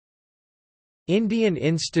Indian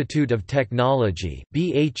Institute of Technology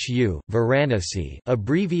 (BHU), Varanasi,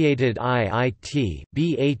 abbreviated IIT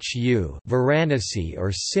 (BHU), Varanasi,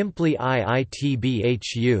 or simply IIT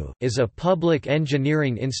BHU, is a public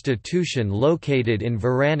engineering institution located in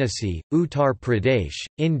Varanasi, Uttar Pradesh,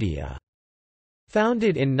 India.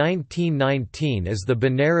 Founded in 1919 as the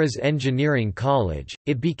Banaras Engineering College,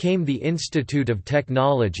 it became the Institute of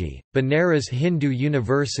Technology, Banaras Hindu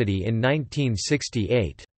University in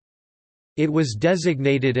 1968. It was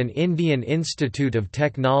designated an Indian Institute of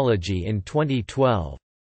Technology in 2012.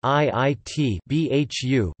 IIT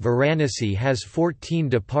BHU Varanasi has 14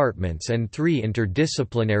 departments and 3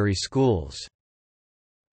 interdisciplinary schools.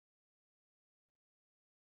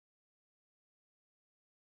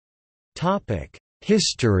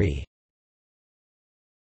 History.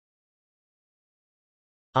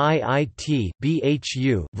 IIT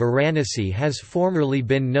BHU Varanasi has formerly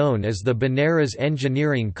been known as the Banaras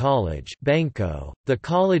Engineering College (Banco), the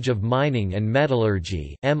College of Mining and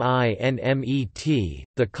Metallurgy (MINMET),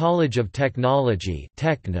 the College of Technology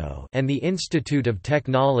 (Techno), and the Institute of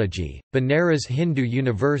Technology, Banaras Hindu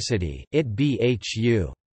University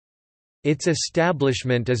 (BHU). Its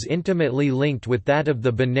establishment is intimately linked with that of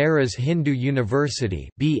the Banaras Hindu University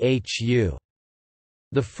 (BHU).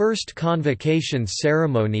 The first convocation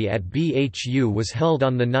ceremony at BHU was held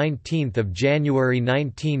on 19 January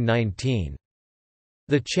 1919.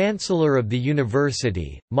 The Chancellor of the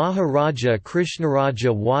university, Maharaja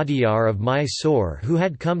Krishnaraja Wadiyar of Mysore, who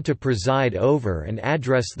had come to preside over and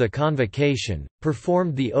address the convocation,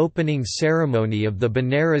 performed the opening ceremony of the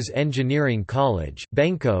Banaras Engineering College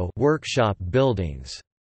workshop buildings.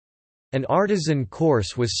 An artisan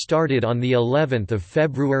course was started on the 11th of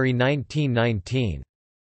February 1919.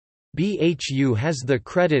 BHU has the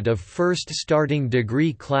credit of first starting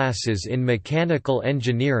degree classes in mechanical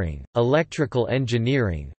engineering, electrical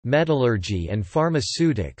engineering, metallurgy and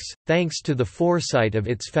pharmaceutics, thanks to the foresight of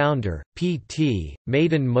its founder, P.T.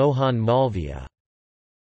 Madan Mohan Malviya.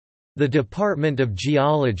 The Department of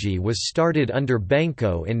Geology was started under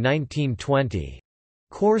Banco in 1920.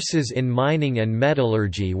 Courses in mining and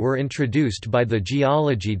metallurgy were introduced by the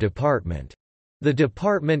Geology Department. The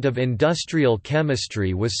Department of Industrial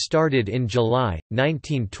Chemistry was started in July,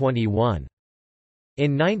 1921.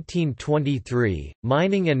 In 1923,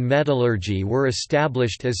 mining and metallurgy were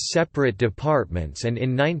established as separate departments, and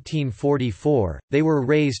in 1944, they were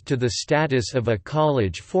raised to the status of a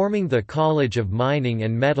college, forming the College of Mining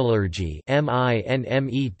and Metallurgy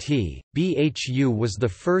 (MINMET). BHU was the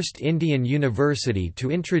first Indian university to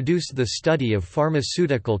introduce the study of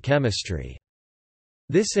pharmaceutical chemistry.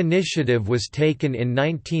 This initiative was taken in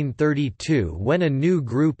 1932 when a new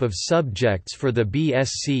group of subjects for the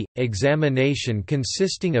BSc examination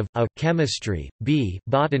consisting of a chemistry, b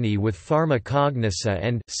botany with pharmacognosy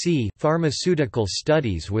and c pharmaceutical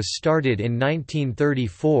studies was started in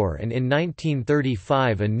 1934, and in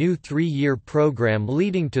 1935 a new 3-year program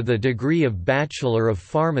leading to the degree of Bachelor of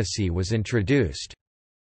Pharmacy was introduced.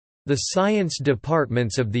 The science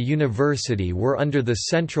departments of the university were under the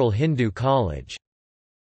Central Hindu College.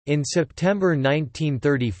 In September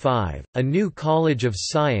 1935, a new College of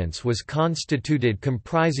Science was constituted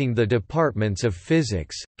comprising the departments of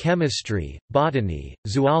physics, chemistry, botany,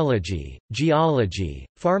 zoology, geology,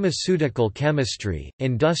 pharmaceutical chemistry,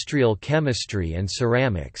 industrial chemistry and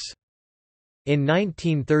ceramics. In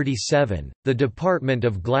 1937, the Department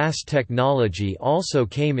of Glass Technology also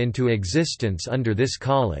came into existence under this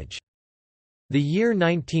college. The year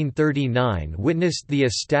 1939 witnessed the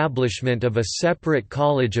establishment of a separate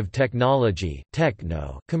College of Technology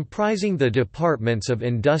 (Techno), comprising the departments of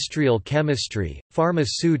Industrial Chemistry,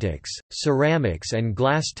 Pharmaceutics, Ceramics and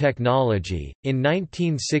Glass Technology. In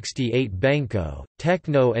 1968 Banco,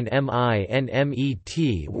 Techno and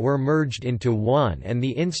MINMET were merged into one, and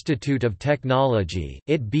the Institute of Technology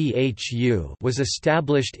 (BHU) was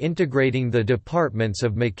established, integrating the departments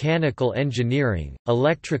of Mechanical Engineering,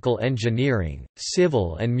 Electrical Engineering,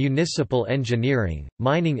 Civil and Municipal Engineering,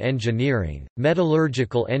 Mining Engineering,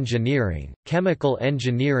 Metallurgical Engineering, Chemical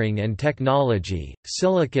Engineering and Technology,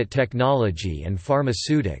 Silicate Technology and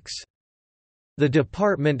Pharmaceutics. The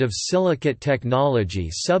Department of Silicate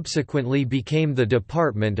Technology subsequently became the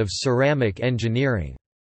Department of Ceramic Engineering.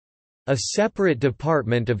 A separate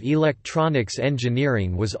Department of Electronics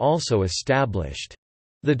Engineering was also established.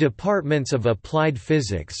 The departments of Applied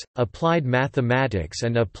Physics, Applied Mathematics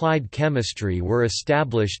and Applied Chemistry were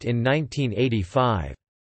established in 1985.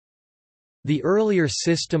 The earlier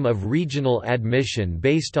system of regional admission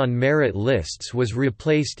based on merit lists was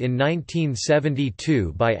replaced in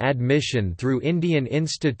 1972 by admission through Indian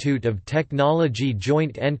Institute of Technology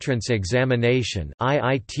Joint Entrance Examination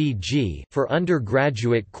 (IITG) for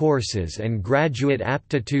undergraduate courses and Graduate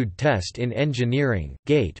Aptitude Test in Engineering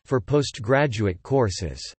 (GATE) for postgraduate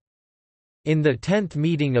courses. In the 10th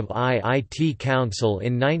meeting of IIT Council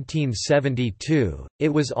in 1972, it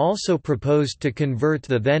was also proposed to convert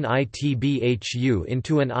the then BHU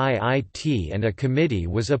into an IIT, and a committee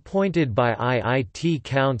was appointed by IIT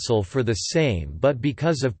Council for the same, but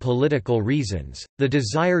because of political reasons, the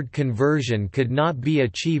desired conversion could not be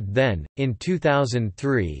achieved then. In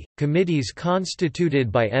 2003, committees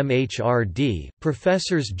constituted by MHRD,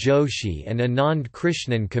 Professors Joshi and Anand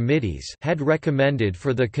Krishnan committees had recommended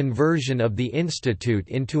for the conversion of the institute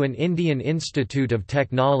into an Indian Institute of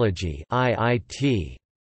Technology (IIT).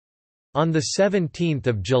 On 17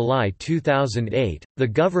 July 2008, the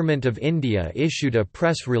Government of India issued a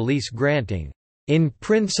press release granting in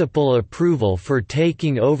principle approval for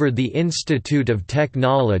taking over the Institute of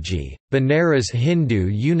Technology, Banaras Hindu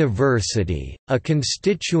University, a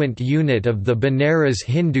constituent unit of the Banaras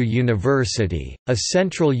Hindu University, a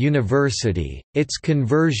central university, its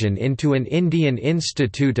conversion into an Indian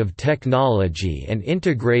Institute of Technology and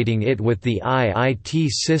integrating it with the IIT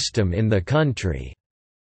system in the country.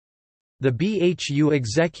 The BHU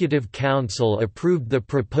Executive Council approved the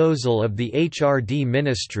proposal of the HRD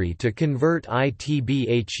Ministry to convert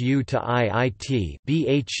ITBHU to IIT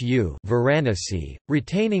BHU Varanasi,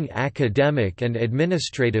 retaining academic and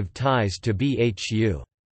administrative ties to BHU.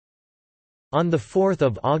 On 4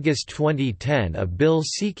 August 2010, a bill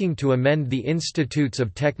seeking to amend the Institutes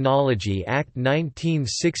of Technology Act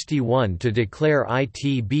 1961 to declare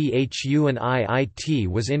ITBHU an IIT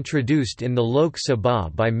was introduced in the Lok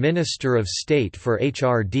Sabha by Minister of State for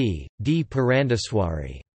HRD, D.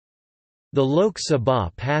 Purandeswari. The Lok Sabha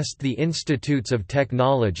passed the Institutes of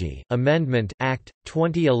Technology Amendment Act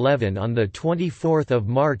 2011 on the 24th of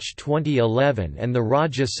March 2011 and the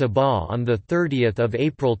Rajya Sabha on the 30th of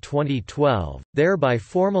April 2012, thereby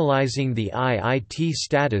formalizing the IIT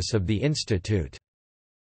status of the institute.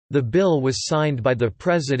 The bill was signed by the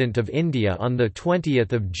President of India on the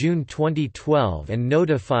 20th of June 2012 and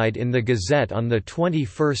notified in the Gazette on the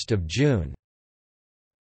 21st of June.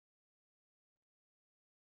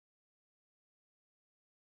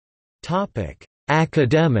 Topic: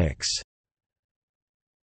 Academics.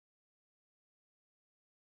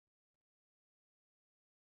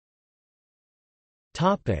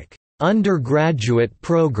 Topic: Undergraduate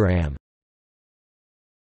program.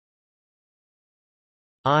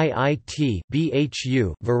 IIT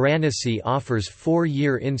BHU Varanasi offers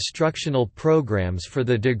 4-year instructional programs for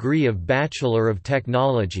the degree of Bachelor of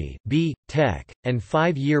Technology (B. Tech) and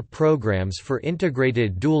 5-year programs for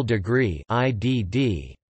Integrated Dual Degree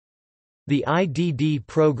 (IDD). The IDD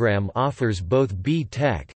program offers both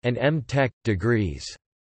B.Tech and M.Tech degrees.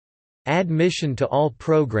 Admission to all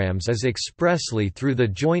programs is expressly through the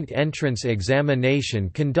joint entrance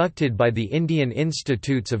examination conducted by the Indian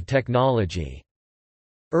Institutes of Technology.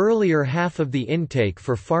 Earlier half of the intake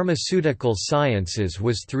for pharmaceutical sciences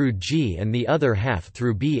was through G and the other half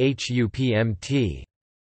through BHU PMT.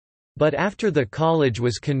 But after the college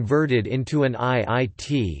was converted into an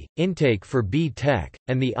IIT, intake for B.Tech,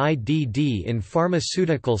 and the IDD in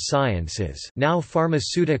Pharmaceutical Sciences, now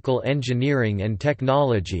Pharmaceutical Engineering and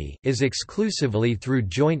Technology, is exclusively through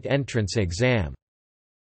joint entrance exam.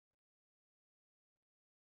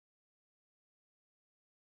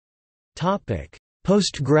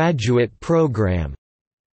 Postgraduate program.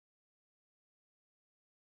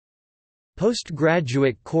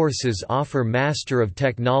 Postgraduate courses offer Master of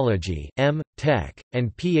Technology (M.Tech)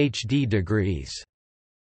 and PhD degrees.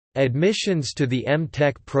 Admissions to the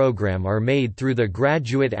M.Tech program are made through the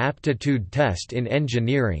Graduate Aptitude Test in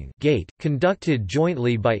Engineering (GATE), conducted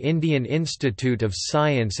jointly by Indian Institute of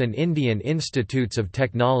Science and Indian Institutes of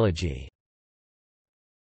Technology.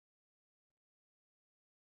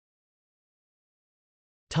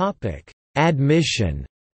 Admission.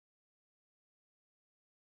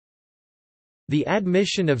 The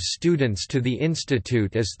admission of students to the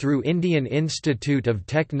institute is through Indian Institute of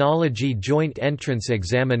Technology Joint Entrance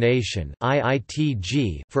Examination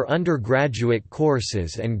 (IITG) for undergraduate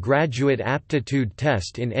courses and Graduate Aptitude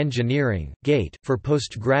Test in Engineering (GATE) for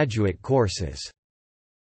postgraduate courses.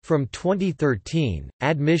 From 2013,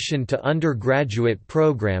 admission to undergraduate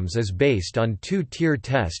programs is based on two-tier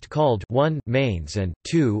test called 1 Mains and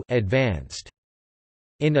 2 Advanced.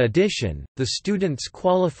 In addition, the students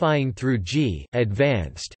qualifying through G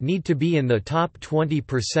Advanced need to be in the top 20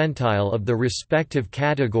 percentile of the respective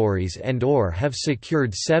categories and/or have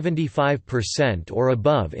secured 75% or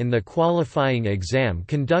above in the qualifying exam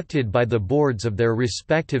conducted by the boards of their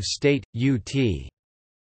respective state, UT.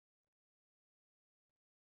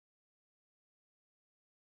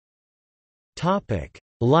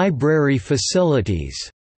 Library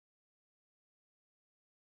facilities.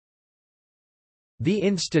 The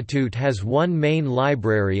institute has one main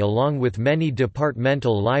library along with many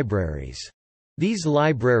departmental libraries. These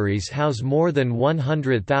libraries house more than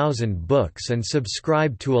 100,000 books and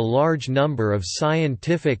subscribe to a large number of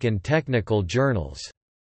scientific and technical journals.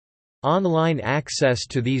 Online access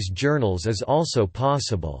to these journals is also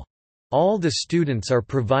possible. All the students are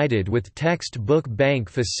provided with textbook bank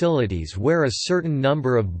facilities where a certain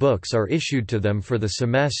number of books are issued to them for the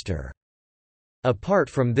semester. Apart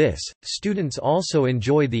from this, students also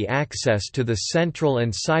enjoy the access to the Central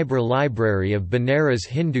and Cyber Library of Banaras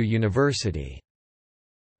Hindu University.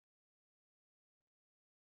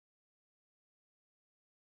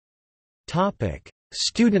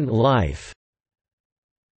 Student life.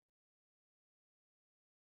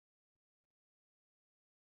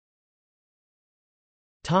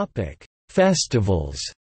 Festivals.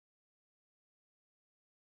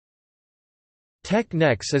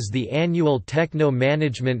 Technex is the annual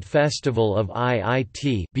techno-management festival of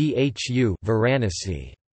IIT BHU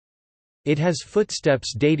Varanasi. It has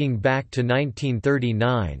footsteps dating back to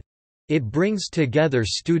 1939. It brings together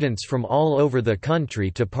students from all over the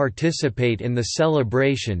country to participate in the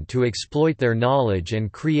celebration to exploit their knowledge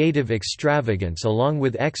and creative extravagance along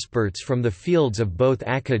with experts from the fields of both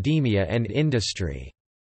academia and industry.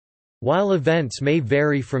 While events may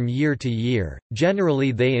vary from year to year,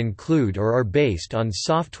 generally they include or are based on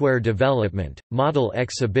software development, model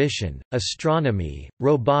exhibition, astronomy,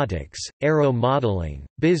 robotics, aero modeling,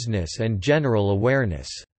 business and general awareness.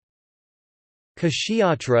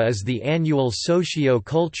 Kshetra is the annual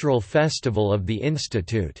socio-cultural festival of the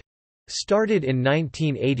institute. Started in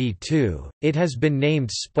 1982, it has been named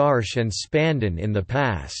Sparsh and Spandan in the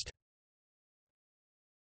past.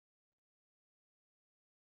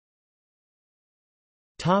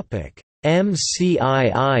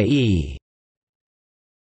 MCIIE.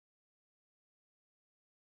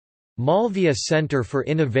 Malviya Center for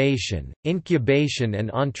Innovation, Incubation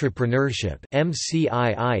and Entrepreneurship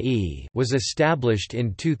 (MCIIE) was established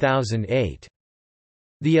in 2008.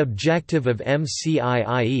 The objective of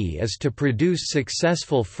MCIIE is to produce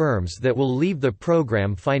successful firms that will leave the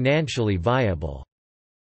program financially viable.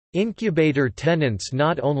 Incubator tenants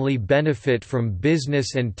not only benefit from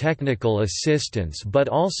business and technical assistance but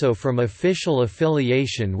also from official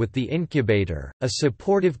affiliation with the incubator, a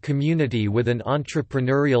supportive community with an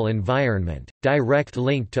entrepreneurial environment, direct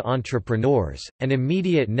link to entrepreneurs, and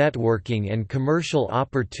immediate networking and commercial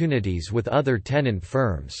opportunities with other tenant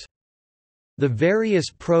firms. The various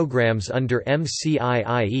programs under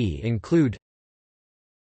MCIIE include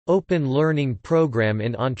Open Learning Program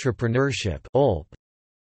in Entrepreneurship (OLP),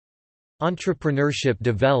 Entrepreneurship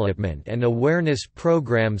Development and Awareness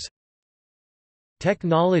Programs,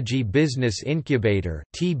 Technology Business Incubator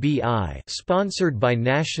 (TBI), sponsored by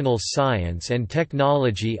National Science and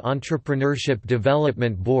Technology Entrepreneurship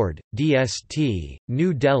Development Board (DST),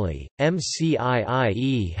 New Delhi.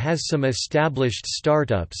 MCIIE has some established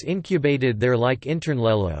startups incubated there like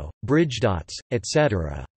Internlelo, Bridgedots,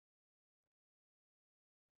 etc.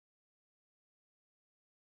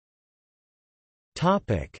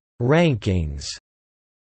 Topic: Rankings.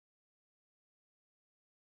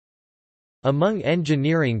 Among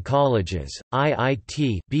engineering colleges,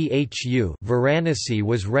 IIT BHU Varanasi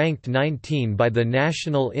was ranked 19 by the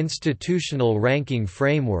National Institutional Ranking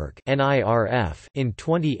Framework (NIRF) in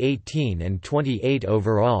 2018 and 28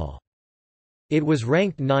 overall. It was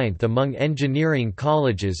ranked 9th among engineering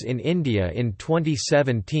colleges in India in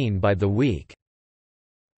 2017 by The Week.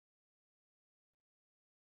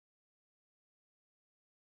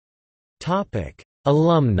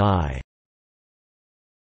 Alumni.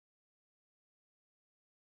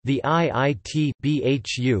 The IIT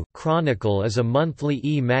BHU Chronicle is a monthly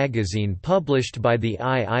e-magazine published by the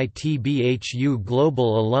IIT BHU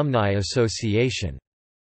Global Alumni Association.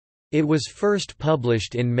 It was first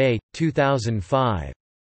published in May, 2005.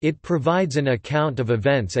 It provides an account of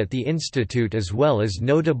events at the institute as well as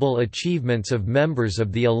notable achievements of members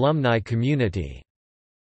of the alumni community.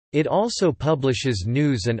 It also publishes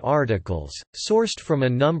news and articles, sourced from a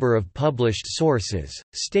number of published sources,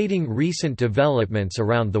 stating recent developments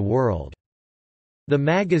around the world. The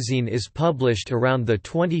magazine is published around the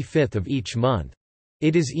 25th of each month.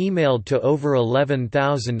 It is emailed to over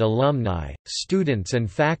 11,000 alumni, students and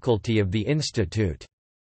faculty of the institute.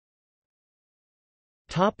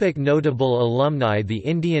 Notable alumni. The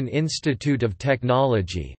Indian Institute of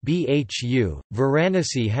Technology (BHU),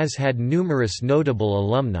 Varanasi has had numerous notable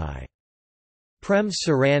alumni. Prem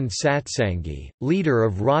Saran Satsangi, leader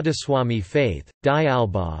of Radhaswami faith,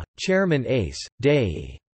 Dayalba, chairman ACE,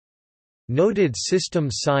 DAE. Noted system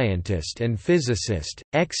scientist and physicist,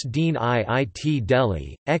 ex-Dean IIT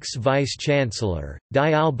Delhi, ex-Vice-Chancellor,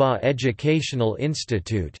 Dayalba Educational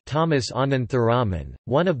Institute Thomas Anantharaman,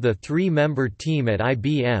 one of the three-member team at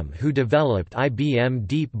IBM who developed IBM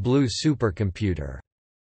Deep Blue supercomputer.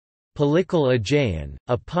 Palikal Ajayan,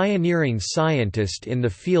 a pioneering scientist in the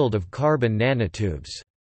field of carbon nanotubes.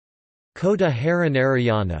 Kota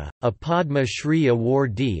Harinarayana, a Padma Shri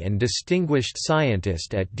awardee and distinguished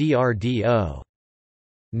scientist at DRDO.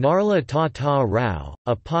 Narla Tata Rao,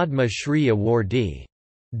 a Padma Shri awardee.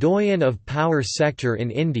 Doyen of power sector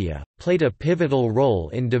in India, played a pivotal role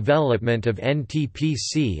in development of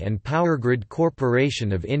NTPC and Powergrid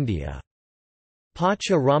Corporation of India.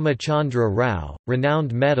 Pacha Ramachandra Rao,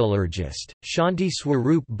 renowned metallurgist, Shanti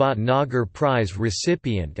Swarup Bhatnagar Prize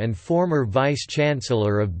recipient and former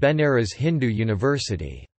Vice-Chancellor of Benares Hindu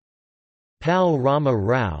University. Pal Rama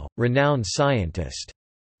Rao, renowned scientist.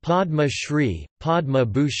 Padma Shri, Padma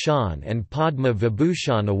Bhushan and Padma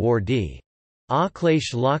Vibhushan awardee.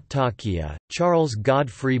 Akhilesh Lakhtakia, Charles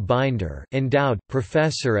Godfrey Binder, endowed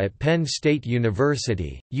professor at Penn State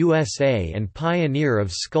University, USA and pioneer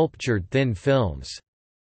of sculptured thin films.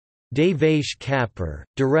 Devesh Kapur,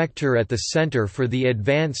 director at the Center for the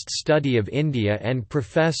Advanced Study of India and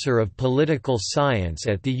professor of political science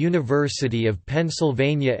at the University of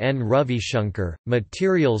Pennsylvania. N. Ravishankar,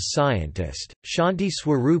 materials scientist, Shanti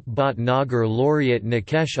Swarup Bhatnagar laureate.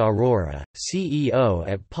 Nikesh Arora, CEO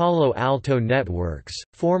at Palo Alto Networks,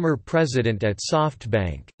 former president at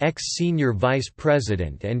SoftBank, ex-senior vice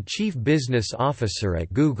president and chief business officer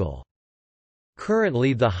at Google.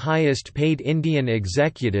 Currently the highest paid Indian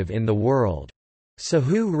executive in the world.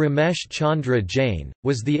 Sahu Ramesh Chandra Jain,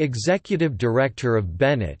 was the executive director of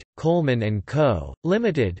Bennett, Coleman & Co.,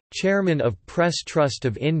 Limited, chairman of Press Trust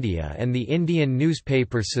of India and the Indian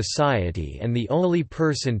Newspaper Society and the only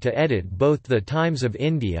person to edit both the Times of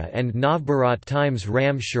India and Navbharat Times.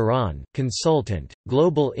 Ram Sharan, consultant,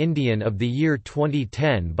 Global Indian of the Year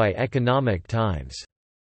 2010 by Economic Times.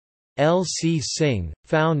 L. C. Singh,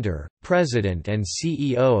 founder, president and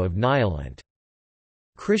CEO of Nialant.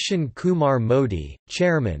 Krishan Kumar Modi,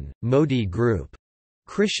 chairman, Modi Group.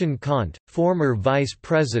 Krishan Kant, former vice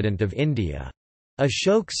president of India.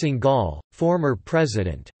 Ashok Singhal, former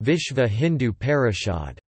president, Vishva Hindu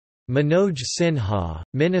Parishad. Manoj Sinha,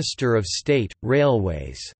 Minister of State,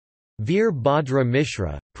 Railways. Veer Bhadra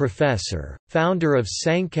Mishra, professor, founder of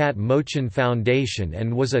Sankat Mochan Foundation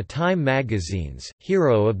and was a Time magazine's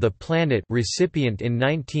Hero of the Planet recipient in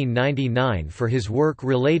 1999 for his work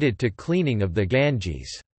related to cleaning of the Ganges.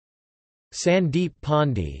 Sandeep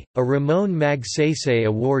Pandey, a Ramon Magsaysay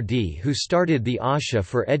awardee who started the Asha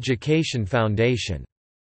for Education Foundation.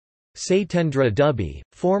 Satyendra Dubey,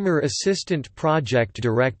 former Assistant Project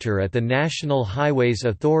Director at the National Highways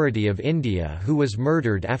Authority of India who was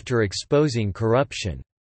murdered after exposing corruption.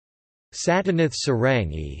 Satinath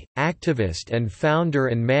Sarangi, activist and founder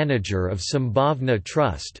and manager of Sambhavna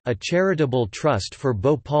Trust, a charitable trust for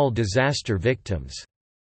Bhopal disaster victims.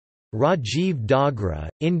 Rajiv Dogra,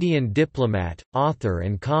 Indian diplomat, author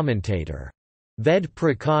and commentator. Ved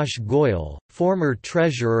Prakash Goyal, former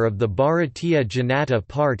treasurer of the Bharatiya Janata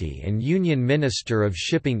Party and Union Minister of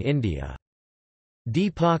Shipping India.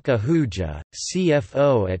 Deepak Ahuja,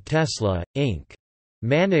 CFO at Tesla, Inc.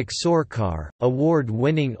 Manik Sorkar,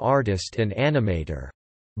 award-winning artist and animator.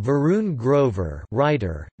 Varun Grover,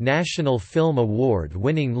 writer, National Film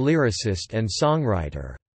Award-winning lyricist and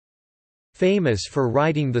songwriter. Famous for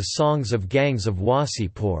writing the songs of Gangs of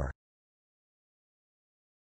Wasipur.